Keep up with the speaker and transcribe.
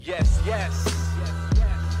Yes, yes.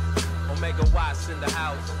 Omega Watts in the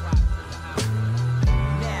house.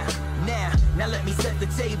 Now let me set the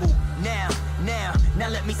table. Now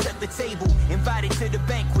let me set the table. Invited to the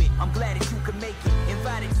banquet. I'm glad that you could make it.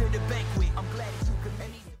 Invited to the banquet. I'm glad that you could make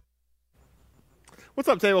it. What's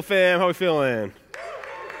up, table fam? How we feeling?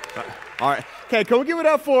 All right. Okay, can we give it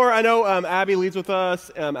up for, I know Abby leads with us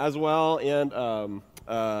as well, and I'm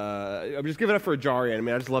just giving it up for Jarian. I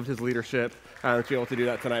mean, I just loved his leadership. To be able to do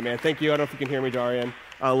that tonight, man. Thank you. I don't know if you can hear me, Jarian.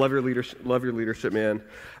 Love your leadership, man.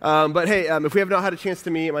 But hey, if we have not had a chance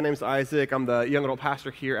to meet, my name is Isaac. I'm the young adult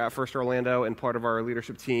pastor here at First Orlando and part of our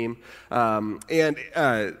leadership team, and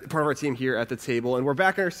part of our team here at the table. And we're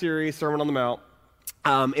back in our series, Sermon on the Mount.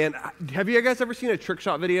 And have you guys ever seen a trick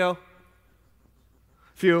shot video?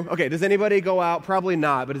 Few? Okay, does anybody go out? Probably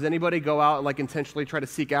not, but does anybody go out and like intentionally try to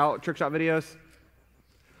seek out trick shot videos?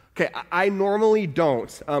 Okay, I normally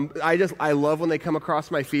don't. I love when they come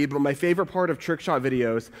across my feed, but my favorite part of trick shot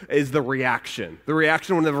videos is the reaction. The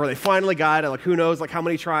reaction whenever they finally got it, like who knows like how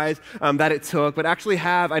many tries that it took, but actually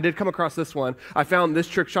I did come across this one. I found this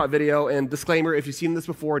trick shot video, and disclaimer, if you've seen this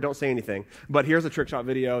before, don't say anything. But here's a trick shot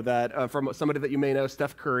video that from somebody that you may know,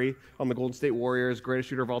 Steph Curry on the Golden State Warriors, greatest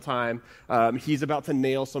shooter of all time. He's about to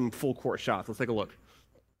nail some full court shots. Let's take a look.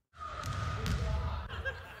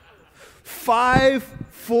 5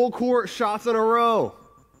 full court shots in a row.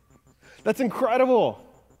 That's incredible.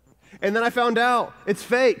 And then I found out it's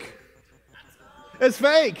fake. It's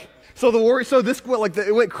fake. So the Warriors,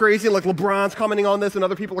 it went crazy. Like LeBron's commenting on this, and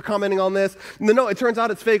other people are commenting on this. And then no, it turns out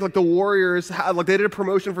it's fake. Like the Warriors, they did a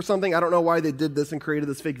promotion for something. I don't know why they did this and created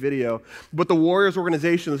this fake video. But the Warriors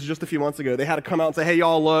organization, this is just a few months ago, they had to come out and say, "Hey,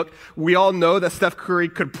 y'all, look, we all know that Steph Curry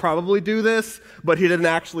could probably do this, but he didn't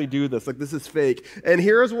actually do this. Like this is fake." And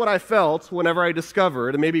here's what I felt whenever I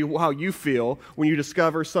discovered, and maybe how you feel when you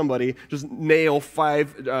discover somebody just nail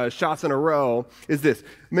 5 shots in a row, is this: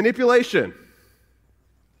 manipulation.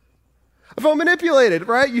 I felt manipulated,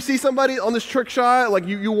 right? You see somebody on this trick shot, like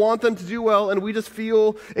you want them to do well, and we just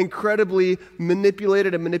feel incredibly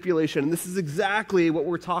manipulated and manipulation. And this is exactly what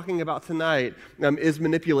we're talking about tonight, is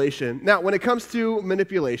manipulation. Now, when it comes to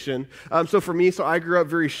manipulation, so for me, I grew up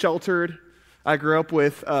very sheltered. I grew up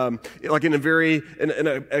with, in a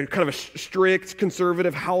kind of a strict,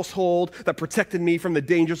 conservative household that protected me from the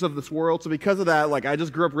dangers of this world. So because of that, I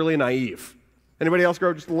just grew up really naive. Anybody else grow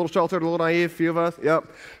up just a little sheltered, a little naive? A few of us?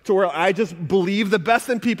 Yep. To where I just believe the best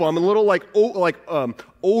in people. I'm a little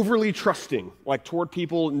overly trusting, toward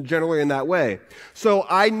people generally in that way. So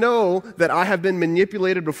I know that I have been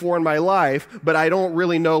manipulated before in my life, but I don't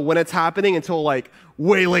really know when it's happening until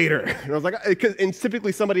way later. And I was and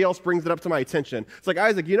typically somebody else brings it up to my attention. It's like,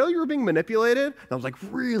 Isaac, you were being manipulated? And I was like,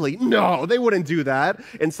 really? No, they wouldn't do that.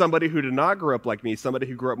 And somebody who did not grow up like me, somebody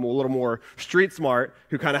who grew up a little more street smart,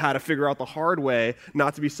 who kind of had to figure out the hard way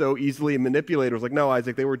not to be so easily manipulated, was like, no,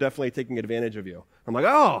 Isaac, they were definitely taking advantage of you. I'm like,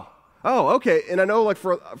 oh, okay. And I know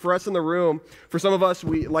for us in the room, for some of us,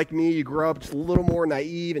 we, like me, you grew up just a little more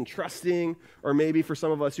naive and trusting, or maybe for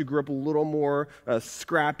some of us, you grew up a little more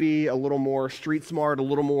scrappy, a little more street smart, a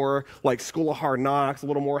little more like School of Hard Knocks, a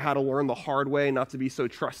little more how to learn the hard way, not to be so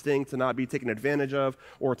trusting, to not be taken advantage of,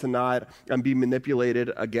 or to not be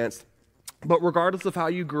manipulated against. But regardless of how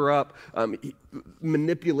you grew up,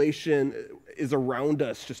 manipulation is around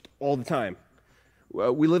us just all the time.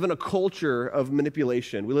 We live in a culture of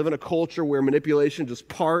manipulation. We live in a culture where manipulation is just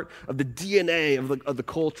part of the DNA of the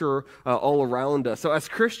culture all around us. So as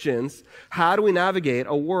Christians, how do we navigate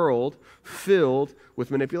a world filled with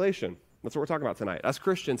manipulation? That's what we're talking about tonight. As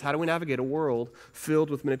Christians, how do we navigate a world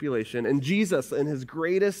filled with manipulation? And Jesus, in his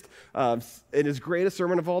greatest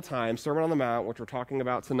sermon of all time, Sermon on the Mount, which we're talking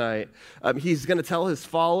about tonight, he's going to tell his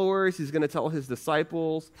followers, he's going to tell his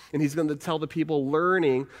disciples, and he's going to tell the people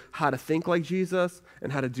learning how to think like Jesus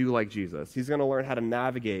and how to do like Jesus. He's going to learn how to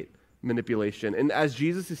navigate manipulation. And as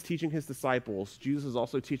Jesus is teaching his disciples, Jesus is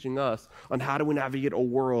also teaching us on how do we navigate a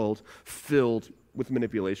world filled with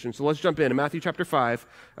manipulation. So let's jump in Matthew chapter 5,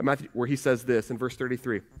 where he says this in verse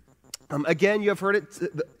 33. Again, you have heard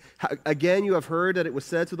that it was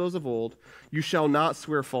said to those of old, "You shall not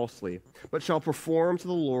swear falsely, but shall perform to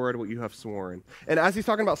the Lord what you have sworn." And as he's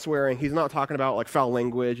talking about swearing, he's not talking about foul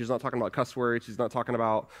language. He's not talking about cuss words. He's not talking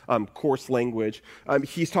about coarse language.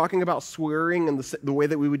 He's talking about swearing in the way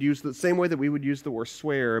that we would use the same way that we would use the word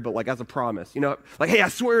swear, but as a promise. Hey, I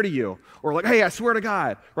swear to you, or hey, I swear to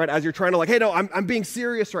God. Right? As you're trying to hey, no, I'm being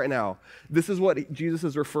serious right now. This is what Jesus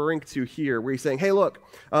is referring to here, where he's saying, hey, look.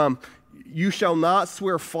 you shall not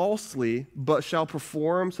swear falsely, but shall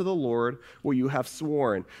perform to the Lord what you have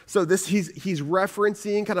sworn. So he's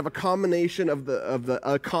referencing kind of a combination of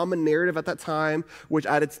a common narrative at that time, which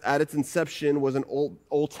at its inception was an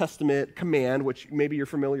Old Testament command, which maybe you're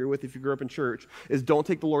familiar with if you grew up in church, is don't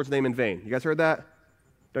take the Lord's name in vain. You guys heard that?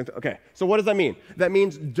 Okay, so what does that mean? That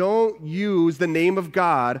means don't use the name of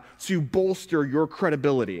God to bolster your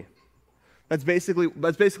credibility. That's basically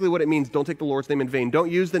what it means. Don't take the Lord's name in vain.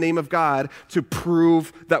 Don't use the name of God to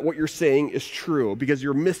prove that what you're saying is true, because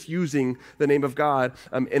you're misusing the name of God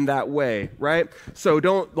in that way, right? So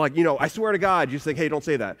don't, I swear to God, you just think, hey, don't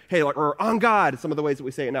say that. Hey, or on God, some of the ways that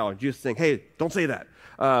we say it now. Jesus saying, hey, don't say that.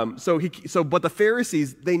 But the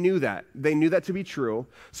Pharisees, they knew that. They knew that to be true.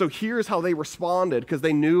 So here's how they responded, because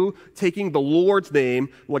they knew taking the Lord's name,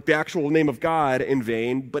 like the actual name of God, in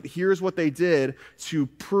vain. But here's what they did to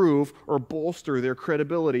prove or bolster their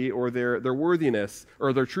credibility or their worthiness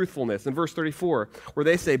or their truthfulness. In verse 34, where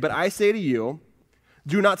they say, but I say to you,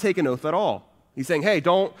 do not take an oath at all. He's saying, hey,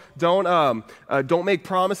 don't make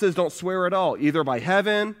promises, don't swear at all, either by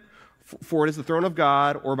heaven, for it is the throne of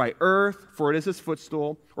God, or by earth, for it is his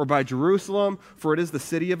footstool, or by Jerusalem, for it is the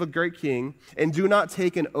city of a great king. And do not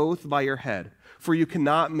take an oath by your head, for you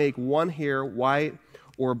cannot make one hair white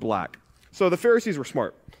or black. So the Pharisees were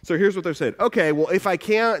smart. So here's what they're saying. Okay, well, if I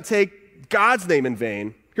can't take God's name in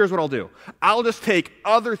vain, here's what I'll do. I'll just take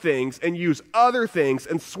other things and use other things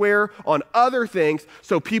and swear on other things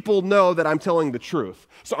so people know that I'm telling the truth.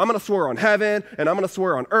 So I'm going to swear on heaven, and I'm going to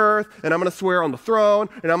swear on earth, and I'm going to swear on the throne,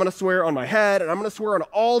 and I'm going to swear on my head, and I'm going to swear on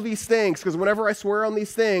all these things, because whenever I swear on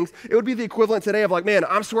these things, it would be the equivalent today of man,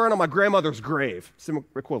 I'm swearing on my grandmother's grave. Similar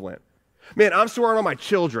equivalent. Man, I'm swearing on my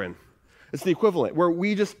children. It's the equivalent, where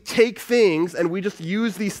we just take things and we just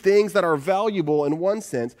use these things that are valuable in one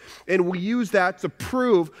sense, and we use that to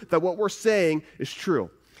prove that what we're saying is true.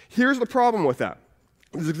 Here's the problem with that.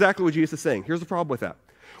 This is exactly what Jesus is saying. Here's the problem with that.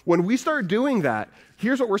 When we start doing that,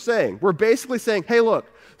 here's what we're saying. We're basically saying, hey, look,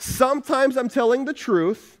 sometimes I'm telling the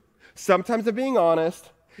truth, sometimes I'm being honest,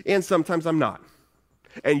 and sometimes I'm not.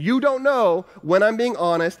 And you don't know when I'm being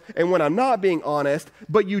honest and when I'm not being honest,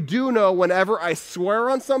 but you do know whenever I swear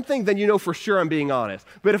on something, then you know for sure I'm being honest.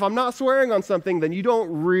 But if I'm not swearing on something, then you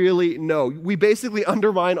don't really know. We basically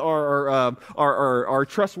undermine our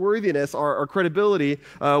trustworthiness, our credibility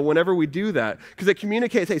whenever we do that, because it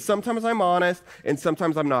communicates, hey, sometimes I'm honest and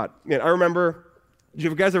sometimes I'm not. I remember, did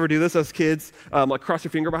you guys ever do this as kids? Cross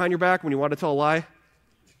your finger behind your back when you want to tell a lie?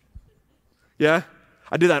 Yeah?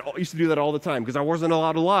 I used to do that all the time because I wasn't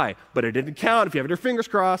allowed to lie, but it didn't count if you have your fingers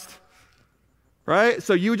crossed, right?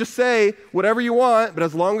 So you just say whatever you want, but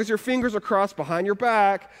as long as your fingers are crossed behind your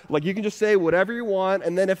back, you can just say whatever you want,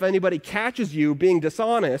 and then if anybody catches you being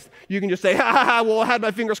dishonest, you can just say, well, I had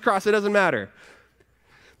my fingers crossed, it doesn't matter.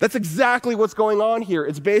 That's exactly what's going on here.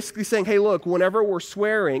 It's basically saying, hey, look, whenever we're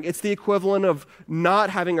swearing, it's the equivalent of not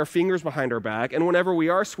having our fingers behind our back. And whenever we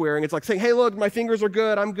are swearing, it's like saying, hey, look, my fingers are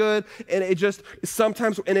good, I'm good. And it just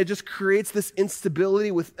creates this instability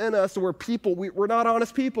within us where we're not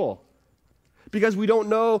honest people. Because we don't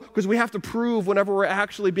know, because we have to prove whenever we're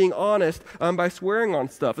actually being honest by swearing on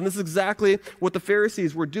stuff. And this is exactly what the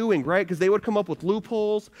Pharisees were doing, right? Because they would come up with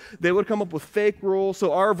loopholes. They would come up with fake rules.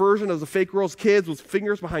 So our version of the fake rules, kids, was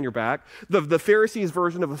fingers behind your back. The Pharisees'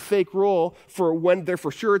 version of a fake rule for when they're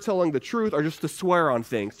for sure telling the truth are just to swear on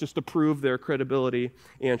things, just to prove their credibility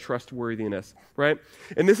and trustworthiness, right?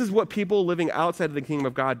 And this is what people living outside of the kingdom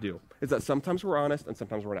of God do, is that sometimes we're honest and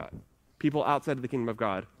sometimes we're not. People outside of the kingdom of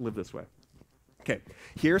God live this way. Okay,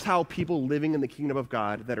 here's how people living in the kingdom of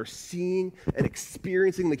God that are seeing and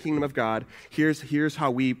experiencing the kingdom of God, here's how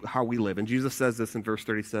we live. And Jesus says this in verse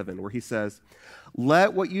 37, where he says,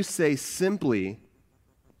 let what you say be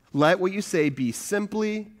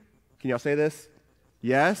simply, can y'all say this?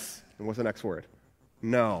 Yes, and what's the next word?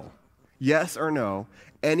 No. Yes or no,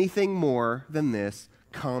 anything more than this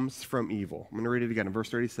comes from evil. I'm going to read it again in verse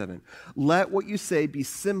 37. Let what you say be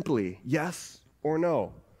simply yes or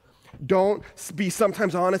no. Don't be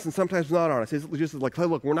sometimes honest and sometimes not honest. It's just like, hey,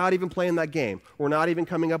 look, we're not even playing that game. We're not even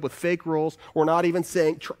coming up with fake rules. We're not even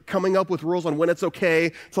coming up with rules on when it's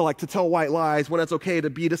okay to tell white lies, when it's okay to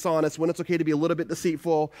be dishonest, when it's okay to be a little bit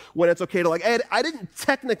deceitful, when it's okay to hey, I didn't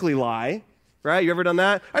technically lie, right? You ever done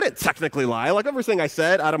that? I didn't technically lie. Everything I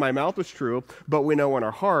said out of my mouth was true, but we know in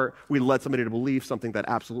our heart we led somebody to believe something that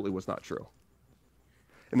absolutely was not true.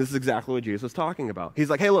 And this is exactly what Jesus is talking about. He's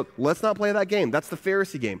like, hey, look, let's not play that game. That's the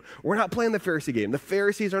Pharisee game. We're not playing the Pharisee game. The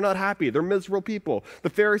Pharisees are not happy. They're miserable people. The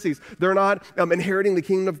Pharisees, they're not inheriting the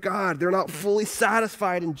kingdom of God. They're not fully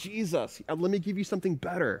satisfied in Jesus. Let me give you something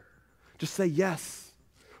better. Just say yes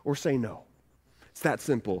or say no. It's that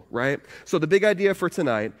simple, right? So the big idea for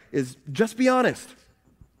tonight is just be honest.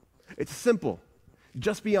 It's simple.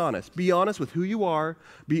 Just be honest. Be honest with who you are.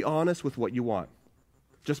 Be honest with what you want.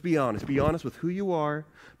 Just be honest. Be honest with who you are.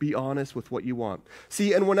 Be honest with what you want.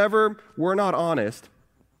 See, and whenever we're not honest,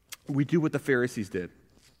 we do what the Pharisees did.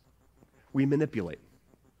 We manipulate.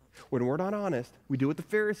 When we're not honest, we do what the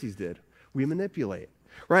Pharisees did. We manipulate.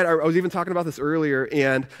 Right? I was even talking about this earlier,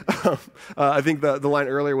 and I think the line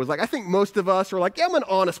earlier was like, I think most of us are like, yeah, I'm an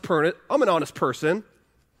honest person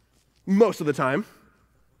most of the time.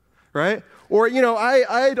 Right? Or,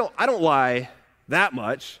 I don't lie that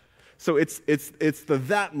much. So it's the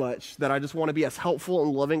that much that I just want to be as helpful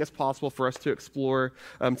and loving as possible for us to explore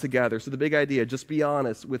together. So the big idea, just be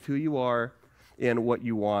honest with who you are and what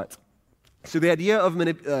you want. So the idea of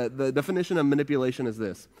the definition of manipulation is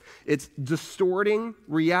this. It's distorting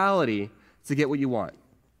reality to get what you want.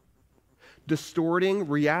 Distorting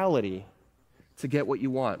reality to get what you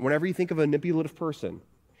want. Whenever you think of a manipulative person,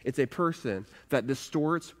 it's a person that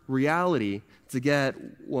distorts reality to get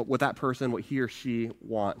what that person, what he or she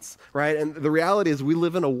wants, right? And the reality is we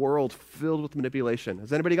live in a world filled with manipulation.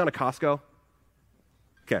 Has anybody gone to Costco?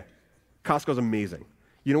 Okay. Costco's amazing.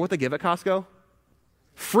 You know what they give at Costco?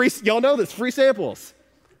 Free, y'all know this, free samples.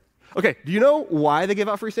 Okay, do you know why they give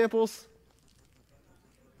out free samples?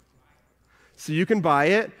 So you can buy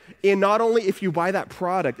it, and not only if you buy that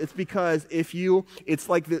product, it's because it's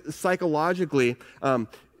like psychologically,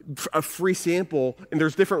 a free sample, and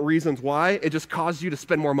there's different reasons why, it just causes you to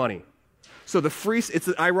spend more money. So it's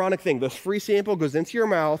an ironic thing. The free sample goes into your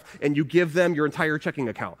mouth, and you give them your entire checking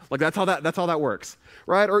account. Like that's how that works,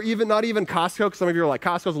 right? Or not even Costco, because some of you are like,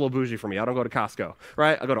 Costco's a little bougie for me. I don't go to Costco,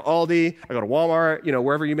 right? I go to Aldi, I go to Walmart,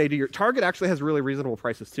 wherever you may do your. Target actually has really reasonable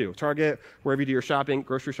prices too. Target, wherever you do your shopping,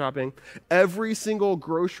 grocery shopping. Every single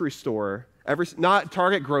grocery store, not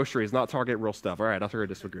Target groceries, not Target real stuff. All right, I thought you were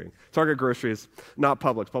disagreeing. Target groceries, not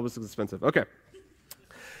Publix. Publix is expensive. Okay.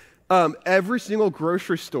 Every single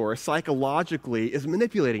grocery store psychologically is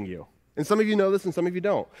manipulating you. And some of you know this and some of you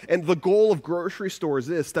don't. And the goal of grocery stores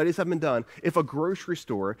is, studies have been done, if a grocery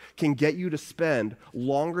store can get you to spend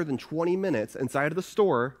longer than 20 minutes inside of the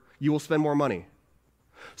store, you will spend more money.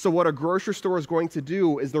 So what a grocery store is going to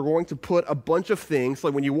do is they're going to put a bunch of things,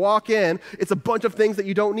 like when you walk in, it's a bunch of things that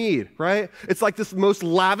you don't need, right? It's like this most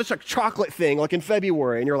lavish chocolate thing, like in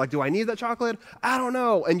February, and you're like, do I need that chocolate? I don't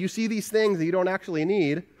know. And you see these things that you don't actually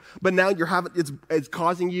need, but now it's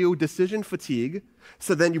causing you decision fatigue.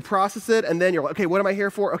 So then you process it, and then you're like, okay, what am I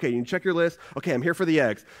here for? Okay, you check your list. Okay, I'm here for the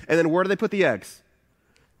eggs. And then where do they put the eggs?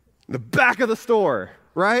 In the back of the store.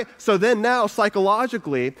 Right? So then now,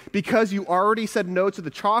 psychologically, because you already said no to the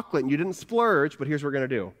chocolate and you didn't splurge, but here's what you're going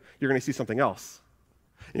to do. You're going to see something else.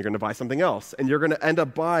 And you're going to buy something else. And you're going to end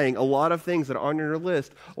up buying a lot of things that are on your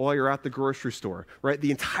list while you're at the grocery store. Right?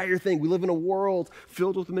 The entire thing. We live in a world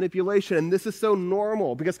filled with manipulation, and this is so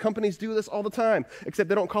normal because companies do this all the time, except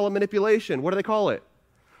they don't call it manipulation. What do they call it?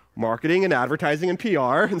 Marketing and advertising and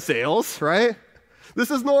PR and sales, right? This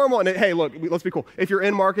is normal. And hey, look, let's be cool. If you're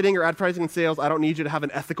in marketing or advertising and sales, I don't need you to have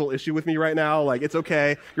an ethical issue with me right now. Like, it's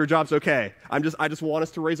okay. Your job's okay. I just want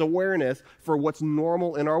us to raise awareness for what's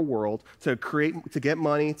normal in our world to get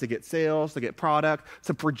money, to get sales, to get product,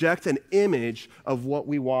 to project an image of what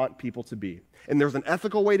we want people to be. And there's an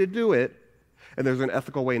ethical way to do it, and there's an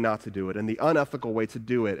ethical way not to do it. And the unethical way to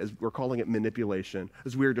do it is we're calling it manipulation,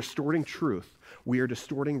 is we are distorting truth. We are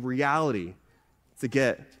distorting reality to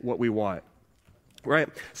get what we want. Right?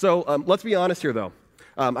 So let's be honest here, though.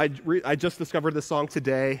 I just discovered this song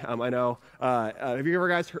today. I know. Have you ever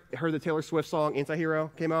guys heard the Taylor Swift song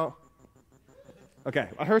 "Anti-Hero" came out? Okay,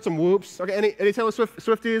 I heard some whoops. Okay, any Taylor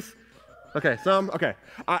Swifties? Okay, some. Okay,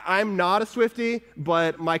 I'm not a Swiftie,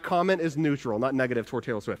 but my comment is neutral, not negative toward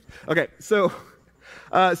Taylor Swift. Okay, so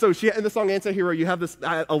she in the song "Anti-Hero," you have this.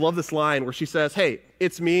 I love this line where she says, "Hey,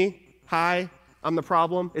 it's me. Hi, I'm the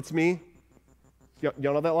problem. It's me."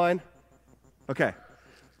 Y'all know that line? Okay,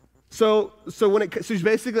 so she's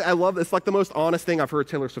basically, I love this. It's like the most honest thing I've heard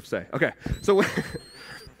Taylor Swift say. Okay, so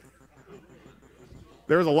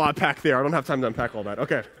there's a lot packed there. I don't have time to unpack all that.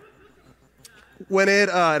 Okay,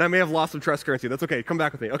 and I may have lost some trust currency. That's okay. Come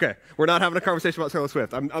back with me. Okay, we're not having a conversation about Taylor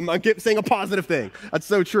Swift. I'm saying a positive thing. That's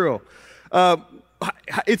so true.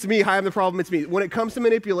 It's me. Hi, I'm the problem. It's me. When it comes to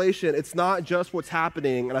manipulation, it's not just what's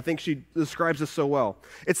happening, and I think she describes this so well.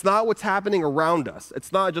 It's not what's happening around us.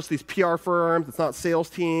 It's not just these PR firms. It's not sales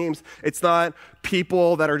teams. It's not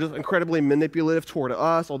people that are just incredibly manipulative toward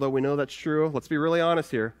us, although we know that's true. Let's be really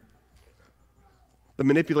honest here. The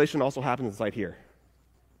manipulation also happens inside here.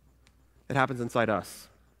 It happens inside us.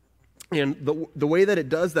 And the way that it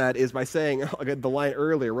does that is by saying, like the line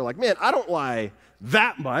earlier, we're like, man, I don't lie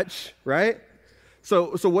that much, right?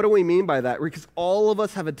 So what do we mean by that? Because all of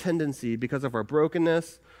us have a tendency, because of our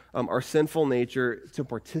brokenness, our sinful nature, to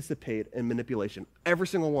participate in manipulation. Every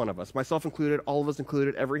single one of us, myself included, all of us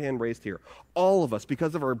included, every hand raised here. All of us,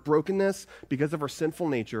 because of our brokenness, because of our sinful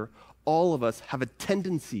nature, all of us have a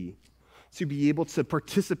tendency to be able to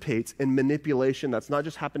participate in manipulation that's not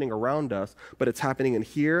just happening around us, but it's happening in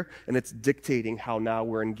here, and it's dictating how now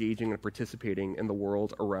we're engaging and participating in the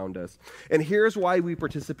world around us. And here's why we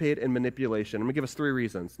participate in manipulation. I'm going to give us 3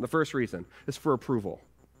 reasons. The first reason is for approval,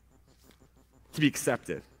 to be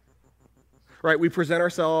accepted. Right? We present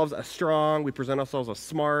ourselves as strong, we present ourselves as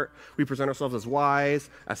smart, we present ourselves as wise,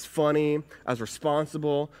 as funny, as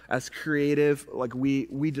responsible, as creative. Like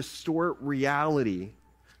we distort reality,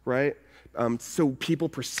 right? So people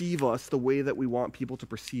perceive us the way that we want people to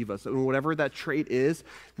perceive us. And whatever that trait is,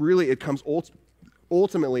 really it comes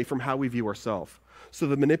ultimately from how we view ourselves. So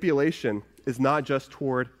the manipulation is not just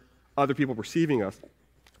toward other people perceiving us.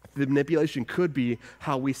 The manipulation could be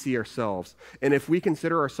how we see ourselves. And if we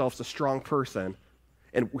consider ourselves a strong person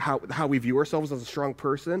and how we view ourselves as a strong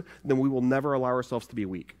person, then we will never allow ourselves to be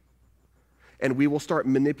weak. And we will start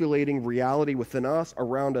manipulating reality within us,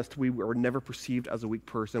 around us, till we are never perceived as a weak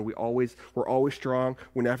person. We're always strong.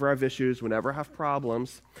 We never have issues. We never have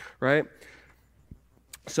problems, right?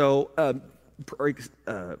 So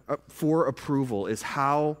for approval is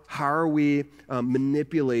how are we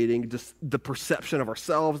manipulating just the perception of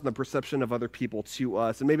ourselves and the perception of other people to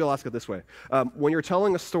us. And maybe I'll ask it this way. When you're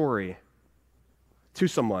telling a story to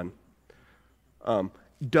someone,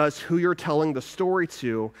 does who you're telling the story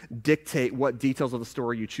to dictate what details of the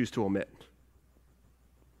story you choose to omit?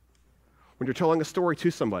 When you're telling a story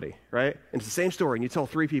to somebody, right? And it's the same story, and you tell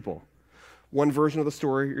 3 people. One version of the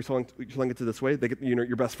story, you're telling it to this way. They get,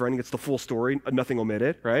 your best friend gets the full story, nothing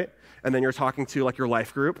omitted, right? And then you're talking to like your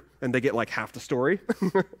life group, and they get like half the story,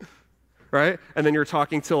 right? And then you're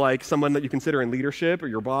talking to like someone that you consider in leadership, or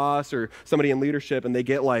your boss, or somebody in leadership, and they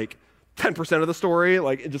get like 10% of the story.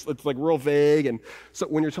 Like it's like real vague. And so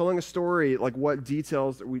when you're telling a story, like what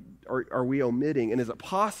details are we omitting? And is it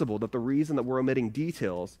possible that the reason that we're omitting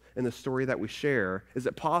details in the story that we share, is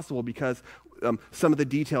it possible because some of the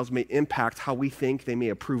details may impact how we think they may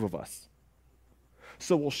approve of us?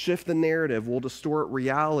 So we'll shift the narrative, we'll distort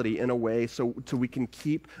reality in a way so we can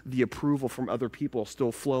keep the approval from other people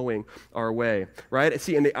still flowing our way, right?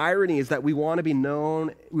 See, and the irony is that we want to be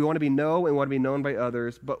known, we want to be known and want to be known by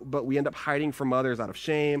others, but we end up hiding from others out of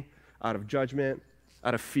shame, out of judgment,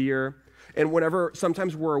 out of fear. And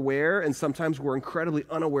sometimes we're aware and sometimes we're incredibly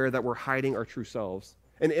unaware that we're hiding our true selves.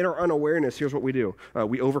 And in our unawareness, here's what we do.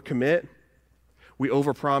 We overcommit, we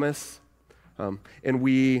overpromise, and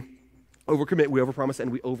we overcommit, we overpromise,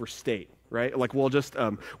 and we overstate, right? Like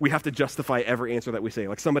we have to justify every answer that we say.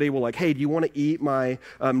 Like somebody will like, hey, do you want to eat my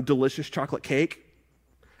delicious chocolate cake?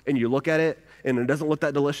 And you look at it, and it doesn't look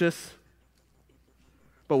that delicious.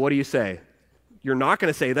 But what do you say? You're not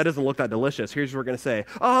going to say, that doesn't look that delicious. Here's what we're going to say.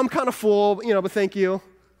 Oh, I'm kind of full, but thank you.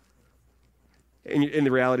 And the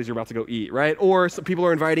reality is you're about to go eat, right? Or some people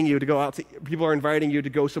are inviting you to go out people are inviting you to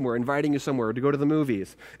go somewhere, inviting you somewhere to go to the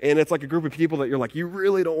movies. And it's like a group of people that you're like, you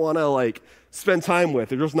really don't want to like spend time with.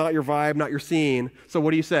 They're just not your vibe, not your scene. So what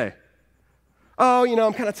do you say? Oh,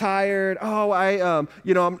 I'm kind of tired. Oh,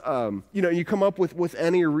 you come up with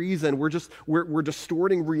any reason. We're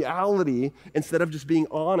distorting reality instead of just being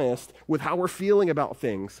honest with how we're feeling about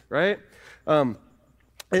things, right? And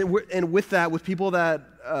with that, with people that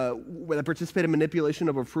participate in manipulation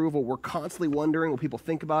of approval, we're constantly wondering what people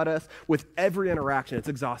think about us. With every interaction, it's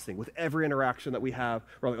exhausting. With every interaction that we have,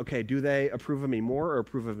 we're like, okay, do they approve of me more or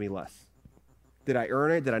approve of me less? Did I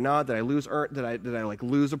earn it? Did I not? Did I lose like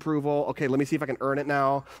lose approval? Okay, let me see if I can earn it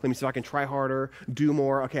now. Let me see if I can try harder, do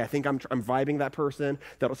more. Okay, I think I'm vibing that person.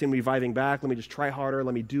 That don't seem to be vibing back. Let me just try harder.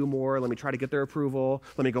 Let me do more. Let me try to get their approval.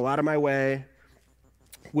 Let me go out of my way.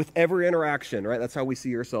 With every interaction, right? That's how we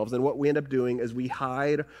see ourselves. And what we end up doing is we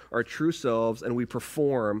hide our true selves and we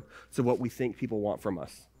perform to what we think people want from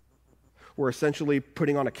us. We're essentially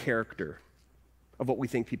putting on a character of what we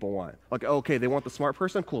think people want. Like, okay, they want the smart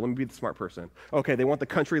person? Cool, let me be the smart person. Okay, they want the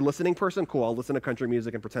country listening person? Cool, I'll listen to country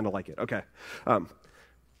music and pretend to like it. Okay.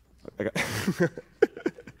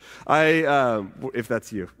 If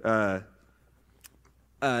that's you.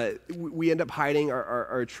 We end up hiding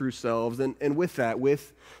our true selves, and with that,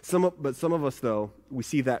 some of us though, we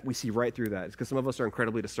see right through that. It's because some of us are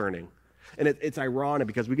incredibly discerning, And it's ironic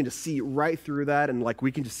because we can just see right through that, and like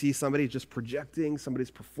we can just see somebody just projecting,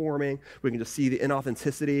 somebody's performing. We can just see the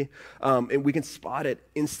inauthenticity, and we can spot it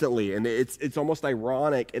instantly. And it's almost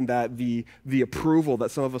ironic in that the approval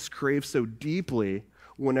that some of us crave so deeply,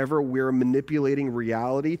 whenever we're manipulating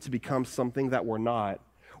reality to become something that we're not,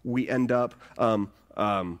 we end up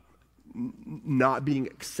not being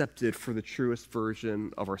accepted for the truest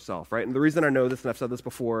version of ourselves, right? And the reason I know this, and I've said this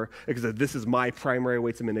before, is that this is my primary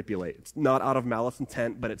way to manipulate. It's not out of malice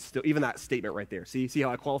intent, but it's still, even that statement right there. See how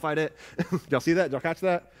I qualified it? Did y'all see that? Did y'all catch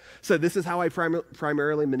that? So this is how I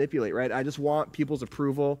primarily manipulate, right? I just want people's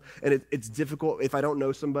approval, and it's difficult. If I don't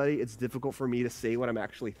know somebody, it's difficult for me to say what I'm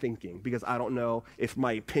actually thinking, because I don't know if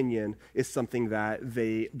my opinion is something that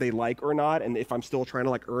they like or not, and if I'm still trying to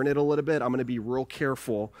like earn it a little bit, I'm going to be real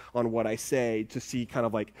careful on what I say to see kind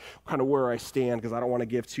of where I stand, because I don't want to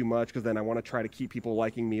give too much, because then I want to try to keep people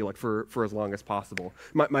liking me like for as long as possible.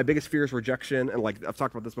 My biggest fear is rejection, and like I've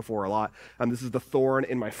talked about this before a lot. This is the thorn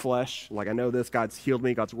in my flesh. Like I know this, God's healed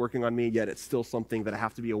me, God's working on me, yet it's still something that I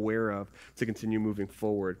have to be aware of to continue moving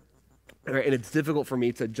forward. Right, and it's difficult for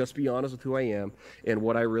me to just be honest with who I am and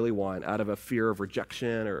what I really want out of a fear of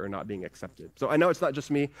rejection or not being accepted. So I know it's not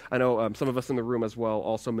just me. I know some of us in the room as well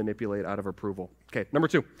also manipulate out of approval. Okay, number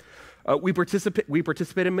 2, we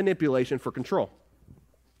participate in manipulation for control.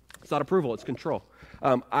 It's not approval, it's control.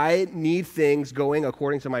 I need things going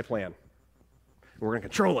according to my plan. We're going to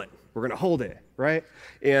control it. We're going to hold it, right?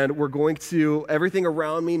 And we're going to, everything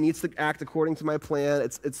around me needs to act according to my plan.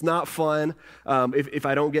 It's not fun if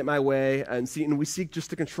I don't get my way. And we seek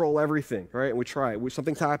just to control everything, right? And we try.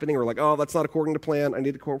 Something's happening, we're like, oh, that's not according to plan. I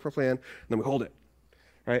need to according to plan. And then we hold it,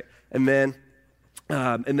 right? And then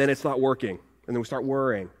it's not working. And then we start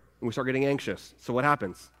worrying. And we start getting anxious. So what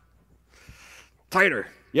happens? Tighter.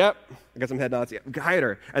 Yep. I got some head nods. Yep.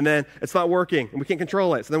 Tighter. And then it's not working. And we can't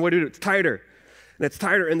control it. So then what do? It's tighter. And it's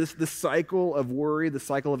tighter, and this cycle of worry, the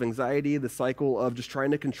cycle of anxiety, the cycle of just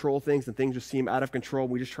trying to control things, and things just seem out of control.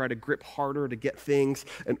 We just try to grip harder to get things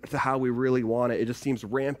and to how we really want it. It just seems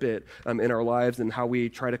rampant in our lives and how we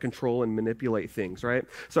try to control and manipulate things, right?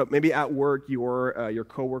 So maybe at work, your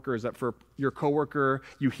coworker is up for your coworker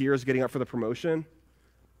you hear is getting up for the promotion,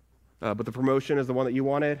 but the promotion is the one that you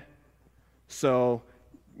wanted. So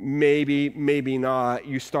maybe not,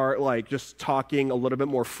 you start like just talking a little bit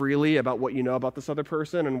more freely about what you know about this other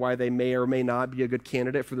person and why they may or may not be a good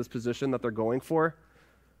candidate for this position that they're going for.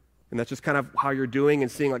 And that's just kind of how you're doing and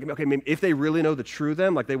seeing like, okay, maybe if they really know the true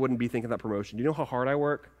them, like they wouldn't be thinking that promotion. Do you know how hard I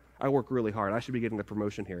work? I work really hard. I should be getting the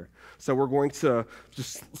promotion here. So we're going to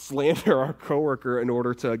just slander our coworker in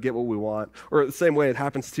order to get what we want. Or the same way it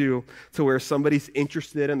happens to where somebody's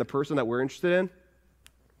interested in the person that we're interested in.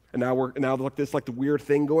 And now like this like the weird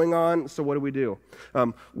thing going on. So what do?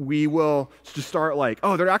 We will just start like,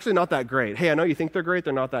 oh, they're actually not that great. Hey, I know you think they're great.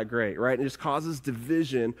 They're not that great, right? And it just causes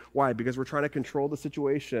division. Why? Because we're trying to control the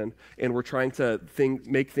situation, and we're trying to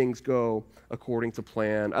make things go according to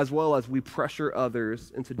plan, as well as we pressure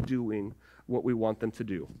others into doing what we want them to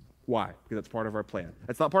do. Why? Because that's part of our plan.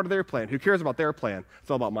 It's not part of their plan. Who cares about their plan?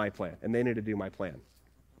 It's all about my plan, and they need to do my plan.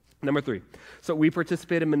 Number 3, so we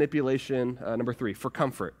participate in manipulation, number 3, for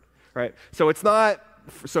comfort, right? So it's not,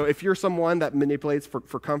 so if you're someone that manipulates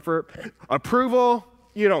for comfort, approval,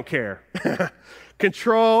 you don't care.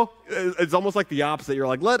 Control, it's almost like the opposite. You're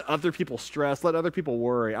like, let other people stress, let other people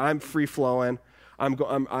worry. I'm free-flowing. I'm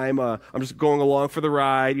just going along for the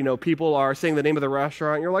ride. You know, people are saying the name of the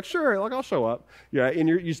restaurant. And you're like, sure, like I'll show up. Yeah, and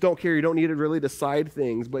you just don't care. You don't need to really decide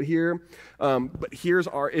things. But here's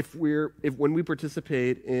our when we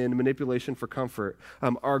participate in manipulation for comfort,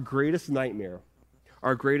 our greatest nightmare,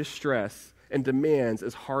 our greatest stress and demands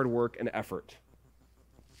is hard work and effort.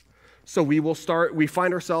 So we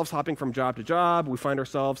find ourselves hopping from job to job. We find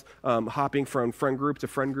ourselves hopping from friend group to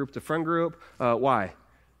friend group to friend group. Why?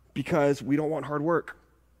 Because we don't want hard work.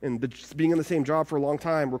 And just being in the same job for a long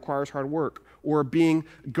time requires hard work. Or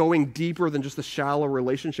going deeper than just a shallow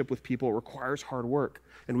relationship with people requires hard work.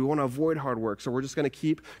 And we want to avoid hard work. So we're just going to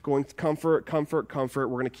keep going to comfort. We're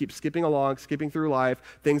going to keep skipping through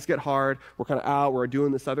life. Things get hard. We're kind of out. We're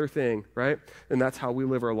doing this other thing, right? And that's how we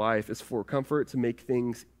live our life, is for comfort, to make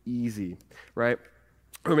things easy, right?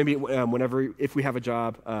 Or maybe if we have a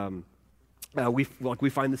job, we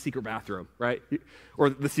find the secret bathroom, right? Or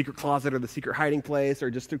the secret closet, or the secret hiding place, or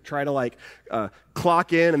just to try to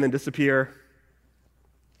clock in and then disappear,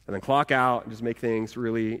 and then clock out, and just make things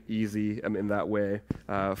really easy in that way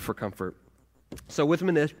for comfort. So with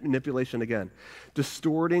manipulation, again,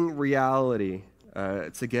 distorting reality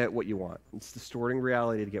to get what you want. It's distorting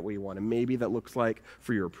reality to get what you want. And maybe that looks like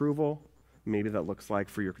for your approval. Maybe that looks like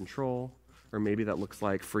for your control. or maybe that looks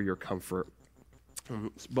like for your comfort.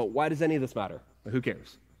 But why does any of this matter? Who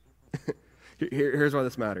cares? Here's why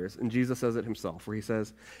this matters. And Jesus says it himself, where he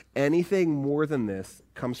says, anything more than this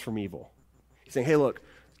comes from evil. He's saying, hey, look,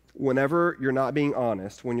 whenever you're not being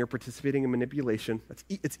honest, when you're participating in manipulation,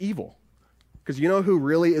 it's evil. Because you know who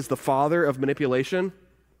really is the father of manipulation?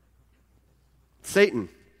 Satan,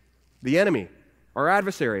 the enemy, our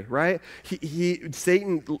adversary, right?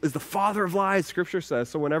 Satan is the father of lies, Scripture says.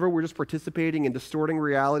 So whenever we're just participating in distorting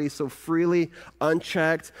reality so freely,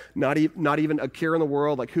 unchecked, not even a care in the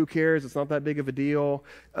world, like who cares? It's not that big of a deal.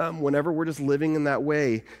 Whenever we're just living in that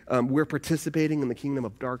way, we're participating in the kingdom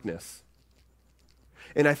of darkness.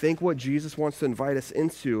 And I think what Jesus wants to invite us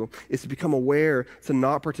into is to become aware, to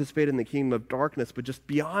not participate in the kingdom of darkness, but just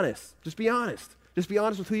be honest. Just be honest. Just be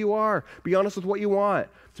honest with who you are. Be honest with what you want,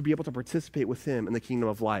 to be able to participate with him in the kingdom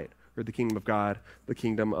of light, or the kingdom of God, the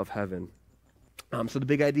kingdom of heaven. So the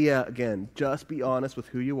big idea, again, just be honest with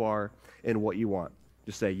who you are and what you want.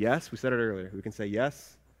 Just say yes. We said it earlier. We can say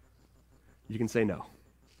yes. You can say no.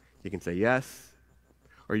 You can say yes,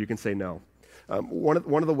 or you can say no. One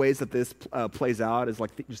of the ways that this plays out is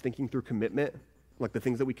like just thinking through commitment, like the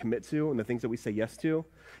things that we commit to and the things that we say yes to.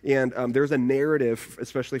 And there's a narrative,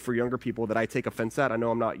 especially for younger people, that I take offense at. I know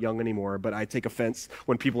I'm not young anymore, but I take offense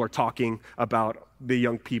when people are talking about the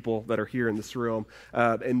young people that are here in this room.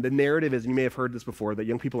 And the narrative is, you may have heard this before, that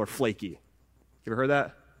young people are flaky. You ever heard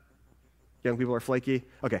that? Young people are flaky?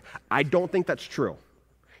 Okay, I don't think that's true.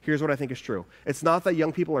 Here's what I think is true. It's not that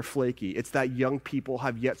young people are flaky. It's that young people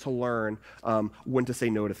have yet to learn when to say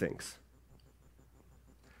no to things.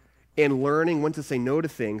 And learning when to say no to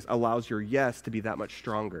things allows your yes to be that much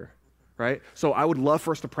stronger, right? So I would love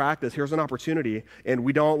for us to practice. Here's an opportunity, and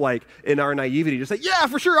we don't, like, in our naivety, just say, yeah,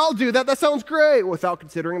 for sure, I'll do that. That sounds great, without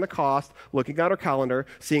considering the cost, looking at our calendar,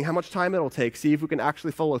 seeing how much time it'll take, see if we can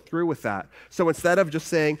actually follow through with that. So instead of just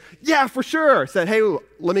saying, yeah, for sure, said, hey,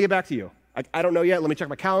 let me get back to you. I don't know yet. Let me check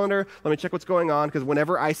my calendar. Let me check what's going on, because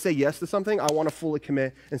whenever I say yes to something, I want to fully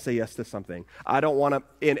commit and say yes to something. I don't want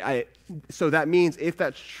to, so that means if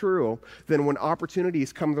that's true, then when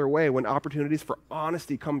opportunities come their way, when opportunities for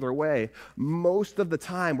honesty come their way, most of the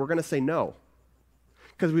time we're going to say no.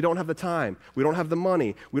 Because we don't have the time, we don't have the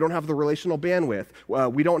money, we don't have the relational bandwidth,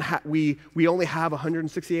 we only have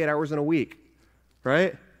 168 hours in a week,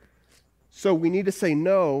 right? So we need to say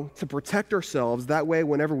no to protect ourselves. That way,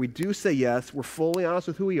 whenever we do say yes, we're fully honest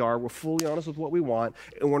with who we are, we're fully honest with what we want,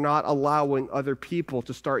 and we're not allowing other people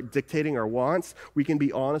to start dictating our wants. We can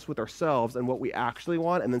be honest with ourselves and what we actually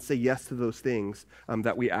want, and then say yes to those things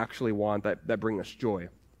that we actually want, that bring us joy.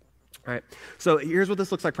 All right, so here's what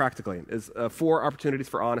this looks like practically, is 4 opportunities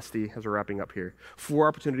for honesty as we're wrapping up here. 4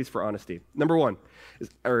 opportunities for honesty. Number 1,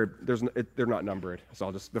 they're not numbered, so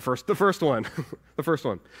I'll just, the first one, the first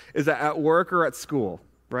one is that at work or at school,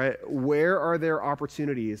 right? Where are there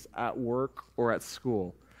opportunities at work or at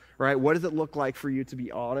school, right? What does it look like for you to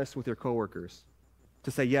be honest with your coworkers, to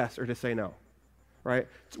say yes or to say no? Right?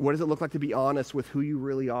 What does it look like to be honest with who you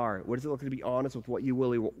really are? What does it look like to be honest with what you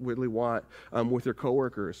really want with your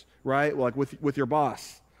coworkers? Right? Like with your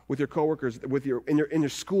boss, with your coworkers, in your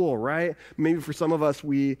school, right? Maybe for some of us,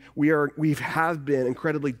 we have been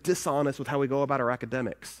incredibly dishonest with how we go about our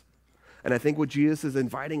academics. And I think what Jesus is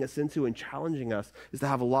inviting us into and challenging us is to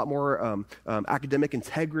have a lot more academic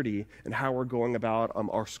integrity in how we're going about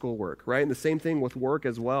our schoolwork, right? And the same thing with work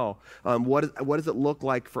as well. What does it look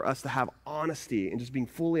like for us to have honesty and just being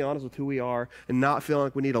fully honest with who we are and not feeling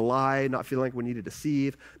like we need to lie, not feeling like we need to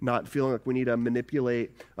deceive, not feeling like we need to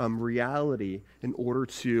manipulate reality in order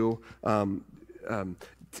to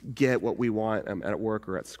get what we want at work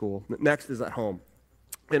or at school. Next is at home.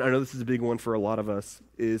 And I know this is a big one for a lot of us,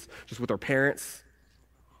 is just with our parents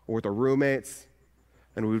or with our roommates,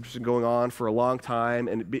 and we've just been going on for a long time,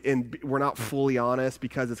 and we're not fully honest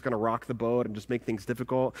because it's going to rock the boat and just make things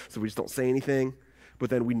difficult, so we just don't say anything. But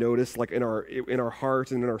then we notice, like in our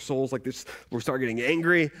hearts and in our souls, like this, we start getting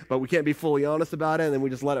angry, but we can't be fully honest about it, and then we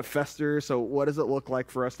just let it fester. So what does it look like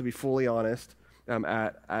for us to be fully honest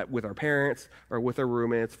with our parents or with our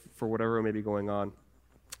roommates for whatever may be going on?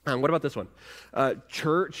 What about this one?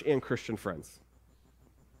 Church and Christian friends.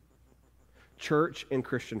 Church and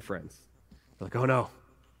Christian friends. You're like, oh no.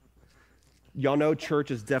 Y'all know church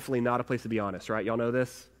is definitely not a place to be honest, right? Y'all know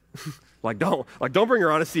this? Don't bring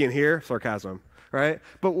your honesty in here. Sarcasm. right?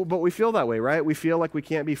 But we feel that way, right? We feel like we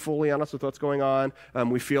can't be fully honest with what's going on.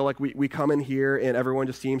 We feel like we come in here and everyone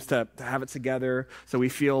just seems to have it together. So we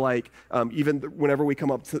feel like even whenever we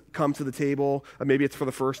come to the table, maybe it's for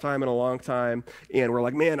the first time in a long time, and we're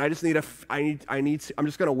like, man, I'm just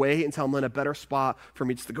going to wait until I'm in a better spot for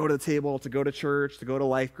me just to go to the table, to go to church, to go to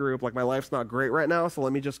life group. Like my life's not great right now, so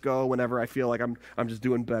let me just go whenever I feel like I'm just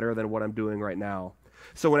doing better than what I'm doing right now.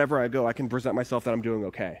 So whenever I go, I can present myself that I'm doing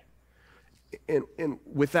okay. And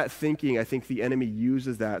with that thinking, I think the enemy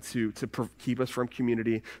uses that to keep us from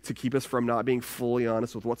community, to keep us from not being fully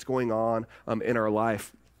honest with what's going on in our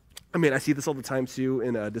life. I mean, I see this all the time, too,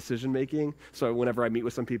 in decision making. So whenever I meet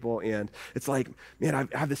with some people, and it's like, man,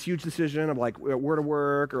 I have this huge decision of like where to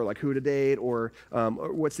work, or like who to date, or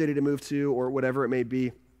what city to move to, or whatever it may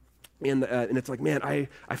be. And it's like, man,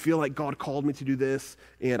 I feel like God called me to do this,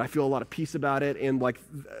 and I feel a lot of peace about it. And like,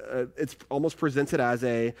 it's almost presented as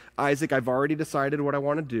Isaac, I've already decided what I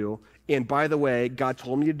want to do. And by the way, God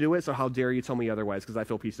told me to do it, so how dare you tell me otherwise, because I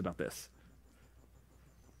feel peace about this.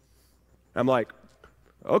 I'm like,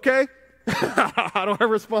 okay. How do I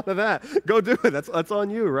respond to that? Go do it. That's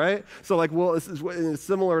on you, right? So like, well, it's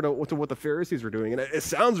similar to what the Pharisees were doing. And it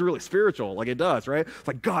sounds really spiritual, like it does, right? It's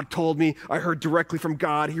like, God told me, I heard directly from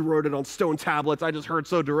God. He wrote it on stone tablets. I just heard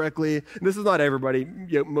so directly. And this is not everybody.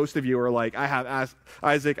 Most of you are like, I have asked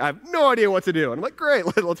Isaac, I have no idea what to do. And I'm like, great,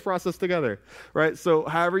 let's process together, right? So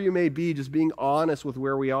however you may be, just being honest with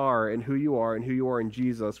where we are and who you are in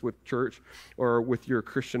Jesus with church or with your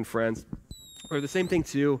Christian friends. Or the same thing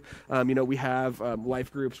too, we have life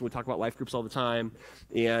groups. We talk about life groups all the time,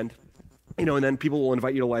 and and then people will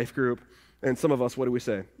invite you to life group, and some of us, what do we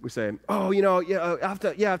say? We say, oh, I've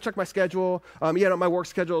checked my schedule. My work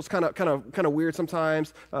schedule is kind of weird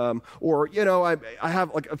sometimes, or I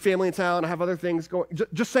have like a family in town. I have other things going.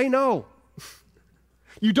 Just say no.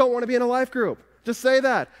 You don't want to be in a life group. Just say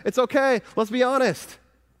that. It's okay. Let's be honest.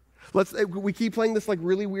 We keep playing this like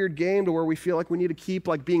really weird game to where we feel like we need to keep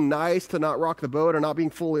like being nice to not rock the boat or not being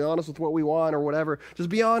fully honest with what we want or whatever. Just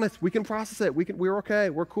be honest. We can process it. We're okay.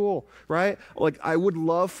 We're cool, right? Like I would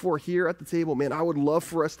love for here at the table, man, I would love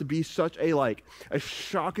for us to be such a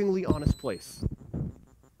shockingly honest place.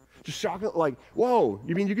 Just shocking, like, whoa,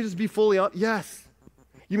 you mean you can just be fully honest? Yes.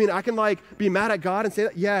 You mean I can like be mad at God and say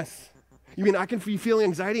that? Yes. You mean I can be feeling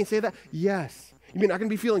anxiety and say that? Yes. You mean I can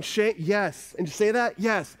be feeling shame? Yes. And just say that?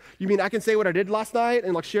 Yes. You mean I can say what I did last night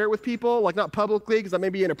and like share it with people, like not publicly because that may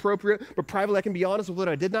be inappropriate, but privately I can be honest with what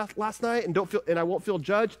I did last night and I won't feel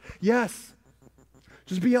judged? Yes.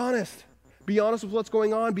 Just be honest. Be honest with what's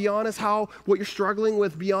going on. Be honest what you're struggling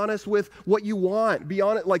with. Be honest with what you want. Be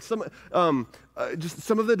honest, like just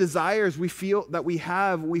some of the desires we feel that we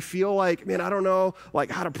have. We feel like, man, I don't know,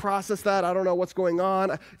 like how to process that. I don't know what's going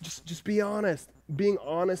on. Just be honest. Being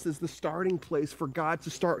honest is the starting place for God to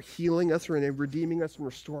start healing us and redeeming us and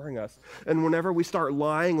restoring us. And whenever we start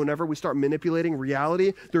lying, whenever we start manipulating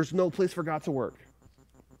reality, there's no place for God to work.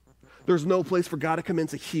 There's no place for God to come in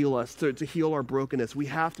to heal us, to heal our brokenness. We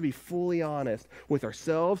have to be fully honest with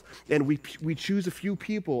ourselves, and we choose a few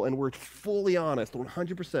people, and we're fully honest,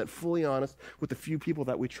 100% fully honest with the few people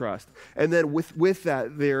that we trust. And then with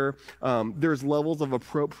that, there's levels of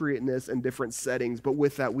appropriateness in different settings, but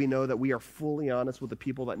with that, we know that we are fully honest with the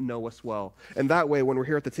people that know us well. And that way, when we're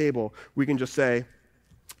here at the table, we can just say,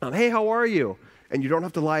 hey, how are you? And you don't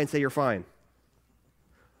have to lie and say you're fine.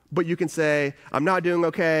 But you can say, I'm not doing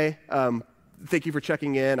okay. Thank you for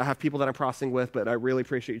checking in. I have people that I'm processing with, but I really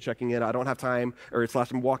appreciate you checking in. I don't have time, or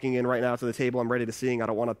I'm walking in right now to the table. I'm ready to sing. I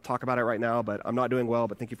don't want to talk about it right now, but I'm not doing well,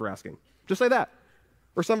 but thank you for asking. Just say that,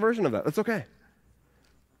 or some version of that. That's okay.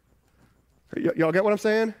 Y'all get what I'm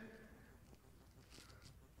saying?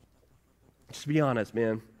 Just be honest,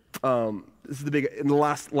 man. This is the big, and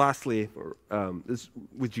lastly, is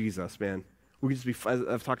with Jesus, man. We can just be,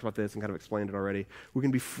 I've talked about this and kind of explained it already. We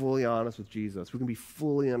can be fully honest with Jesus. We can be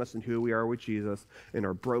fully honest in who we are with Jesus, in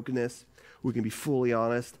our brokenness. We can be fully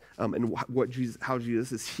honest in how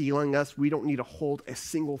Jesus is healing us. We don't need to hold a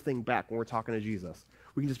single thing back when we're talking to Jesus.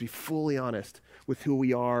 We can just be fully honest with who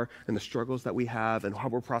we are and the struggles that we have and how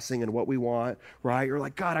we're processing and what we want, right? You're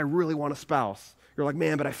like, God, I really want a spouse. You're like,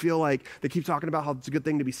 man, but I feel like they keep talking about how it's a good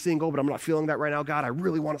thing to be single, but I'm not feeling that right now. God, I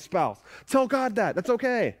really want a spouse. Tell God that. That's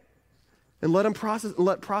okay. And let him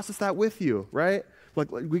process that with you, right? Like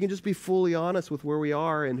we can just be fully honest with where we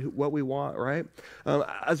are and what we want, right?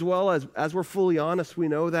 As well as we're fully honest, we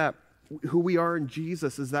know that who we are in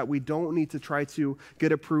Jesus is that we don't need to try to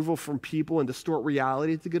get approval from people and distort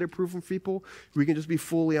reality to get approval from people. We can just be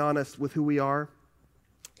fully honest with who we are,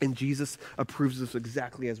 and Jesus approves us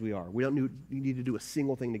exactly as we are. We don't need to do a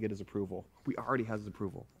single thing to get his approval. We already have his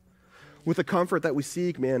approval. with the comfort that we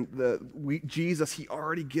seek, man, Jesus, he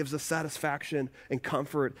already gives us satisfaction and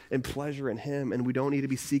comfort and pleasure in him, and we don't need to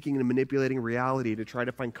be seeking and manipulating reality to try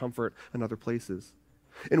to find comfort in other places.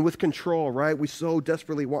 And with control, right, we so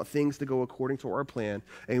desperately want things to go according to our plan,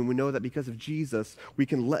 and we know that because of Jesus, we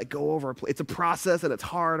can let go of our plan. It's a process, and it's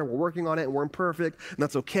hard, and we're working on it, and we're imperfect, and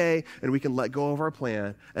that's okay, and we can let go of our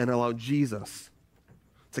plan and allow Jesus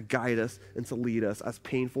to guide us and to lead us, as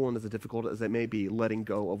painful and as difficult as it may be, letting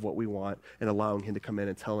go of what we want and allowing him to come in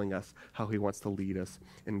and telling us how he wants to lead us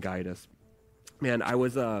and guide us. Man, I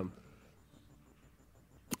was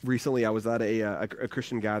recently I was at a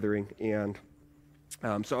Christian gathering, and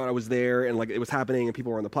so I was there, and like it was happening, and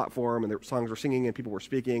people were on the platform, and their songs were singing, and people were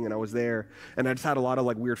speaking, and I was there, and I just had a lot of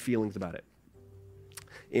like weird feelings about it.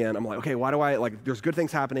 And I'm like, okay, why do I, like, there's good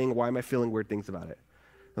things happening, why am I feeling weird things about it?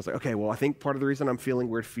 I was like, okay, well, I think part of the reason I'm feeling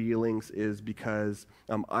weird feelings is because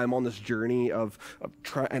I'm on this journey of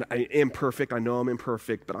trying, and I am perfect, I know I'm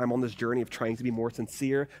imperfect, but I'm on this journey of trying to be more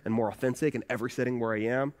sincere and more authentic in every setting where I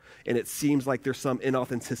am, and it seems like there's some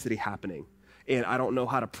inauthenticity happening. And I don't know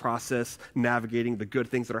how to process navigating the good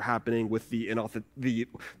things that are happening with the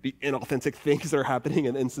inauthentic things that are happening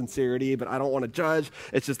in insincerity, but I don't want to judge.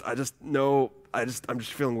 It's just, I'm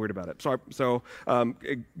just feeling weird about it. So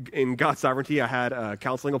in God's sovereignty, I had a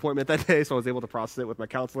counseling appointment that day, so I was able to process it with my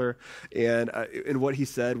counselor. And what he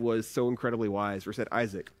said was so incredibly wise. He said,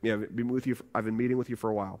 Isaac, I've been meeting with you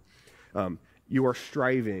for a while. You are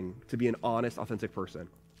striving to be an honest, authentic person.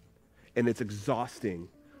 And it's exhausting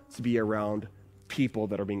to be around people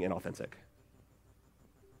that are being inauthentic.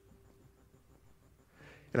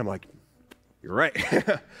 And I'm like, you're right.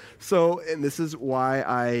 And this is why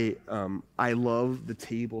I love the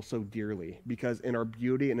table so dearly, because in our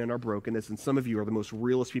beauty and in our brokenness, and some of you are the most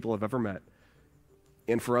realest people I've ever met,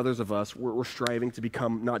 and for others of us, we're striving to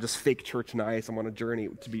become not just fake church nice. I'm on a journey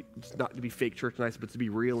not to be fake church nice, but to be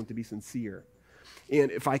real and to be sincere. And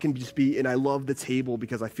if I can just be, and I love the table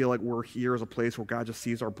because I feel like we're here as a place where God just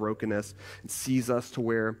sees our brokenness and sees us to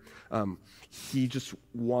where he just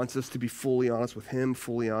wants us to be fully honest with him,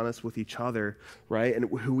 fully honest with each other, right? And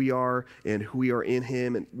who we are in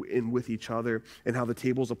him and with each other, and how the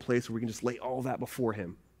table is a place where we can just lay all that before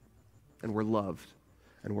him, and we're loved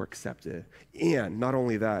and we're accepted. And not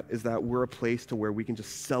only that, is that we're a place to where we can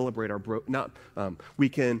just celebrate our we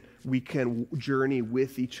can journey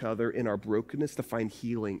with each other in our brokenness to find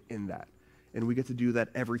healing in that. And we get to do that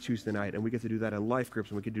every Tuesday night, and we get to do that in life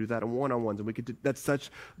groups, and we can do that in one-on-ones, and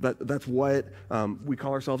that's what we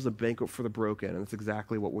call ourselves a banquet for the broken, and that's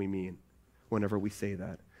exactly what we mean whenever we say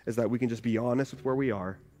that, is that we can just be honest with where we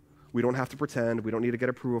are. We don't have to pretend. We don't need to get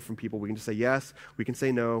approval from people. We can just say yes. We can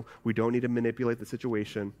say no. We don't need to manipulate the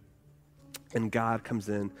situation. And God comes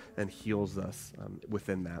in and heals us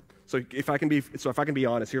within that. So if I can be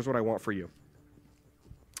honest, here's what I want for you.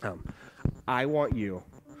 I want you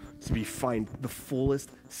to find the fullest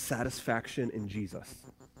satisfaction in Jesus.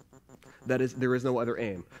 There is no other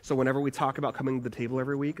aim. So whenever we talk about coming to the table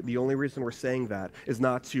every week, the only reason we're saying that is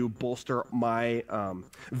not to bolster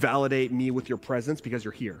validate me with your presence because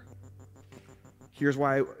you're here. Here's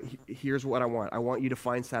what I want. I want you to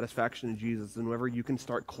find satisfaction in Jesus. And whenever you can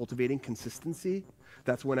start cultivating consistency,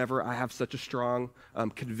 that's whenever I have such a strong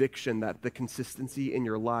conviction that the consistency in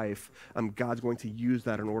your life, God's going to use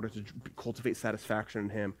that in order to cultivate satisfaction in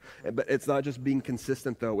him. But it's not just being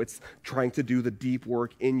consistent, though. It's trying to do the deep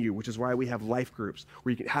work in you, which is why we have life groups,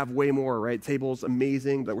 where you can have way more, right? Table's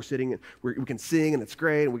amazing that we're sitting, we can sing, and it's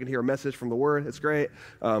great, and we can hear a message from the Word. It's great.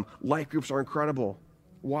 Life groups are incredible.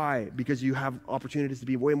 Why? Because you have opportunities to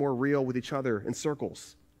be way more real with each other in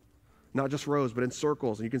circles. Not just rows, but in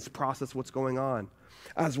circles, and you can process what's going on.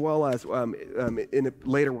 As well as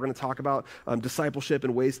later, we're going to talk about discipleship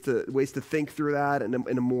and ways to think through that in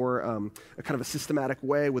a more a kind of a systematic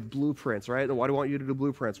way with blueprints, right? And why do I want you to do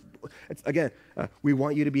blueprints? We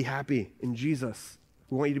want you to be happy in Jesus.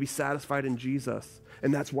 We want you to be satisfied in Jesus.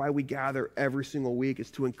 And that's why we gather every single week, is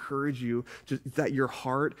to encourage you that your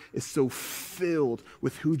heart is so filled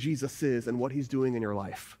with who Jesus is and what he's doing in your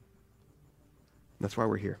life. And that's why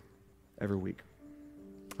we're here every week.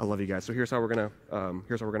 I love you guys. So here's how we're gonna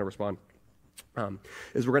respond.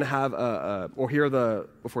 Is we're gonna have here are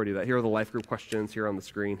the life group questions here on the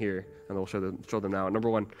screen here, and we'll show them now. Number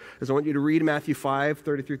one is I want you to read Matthew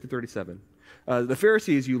 5:33-37. The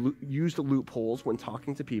Pharisees used loopholes when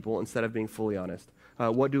talking to people instead of being fully honest.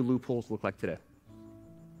 What do loopholes look like today?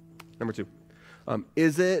 Number two,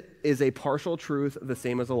 is a partial truth the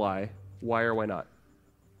same as a lie? Why or why not?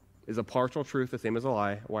 Is a partial truth the same as a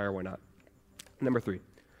lie? Why or why not? Number three,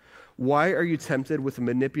 Why are you tempted with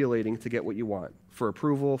manipulating to get what you want? For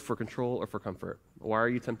approval, for control, or for comfort? Why are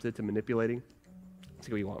you tempted to manipulating to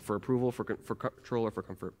get what you want? For approval, for control, or for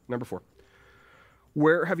comfort? Number 4.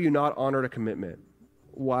 Where have you not honored a commitment?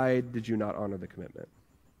 Why did you not honor the commitment?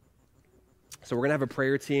 So we're going to have a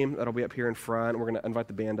prayer team that'll be up here in front. We're going to invite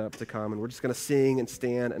the band up to come, and we're just going to sing and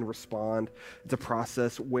stand and respond to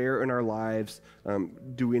process where in our lives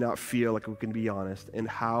do we not feel like we can be honest, and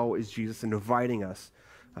how is Jesus inviting us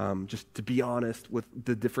just to be honest with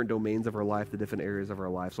the different domains of our life, the different areas of our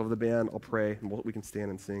life. So over the band, I'll pray, and we can stand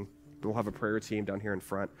and sing. And we'll have a prayer team down here in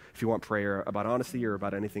front if you want prayer about honesty or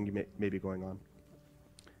about anything you may be going on.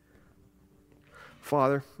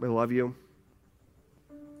 Father, I love you.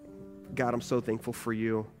 God, I'm so thankful for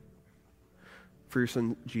you, for your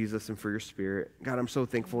son Jesus, and for your Spirit. God, I'm so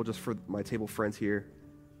thankful just for my table friends here.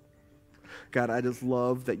 God, I just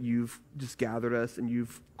love that you've just gathered us and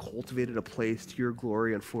you've cultivated a place to your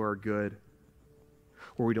glory and for our good,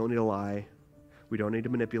 where we don't need to lie, we don't need to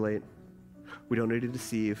manipulate, we don't need to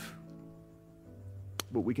deceive,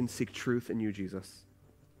 but we can seek truth in you, Jesus.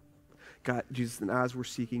 God, Jesus, and as we're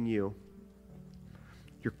seeking you,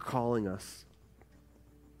 you're calling us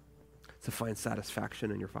to find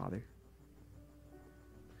satisfaction in your Father.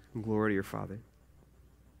 And glory to your Father.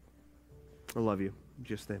 I love you. In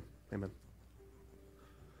Jesus' name, amen.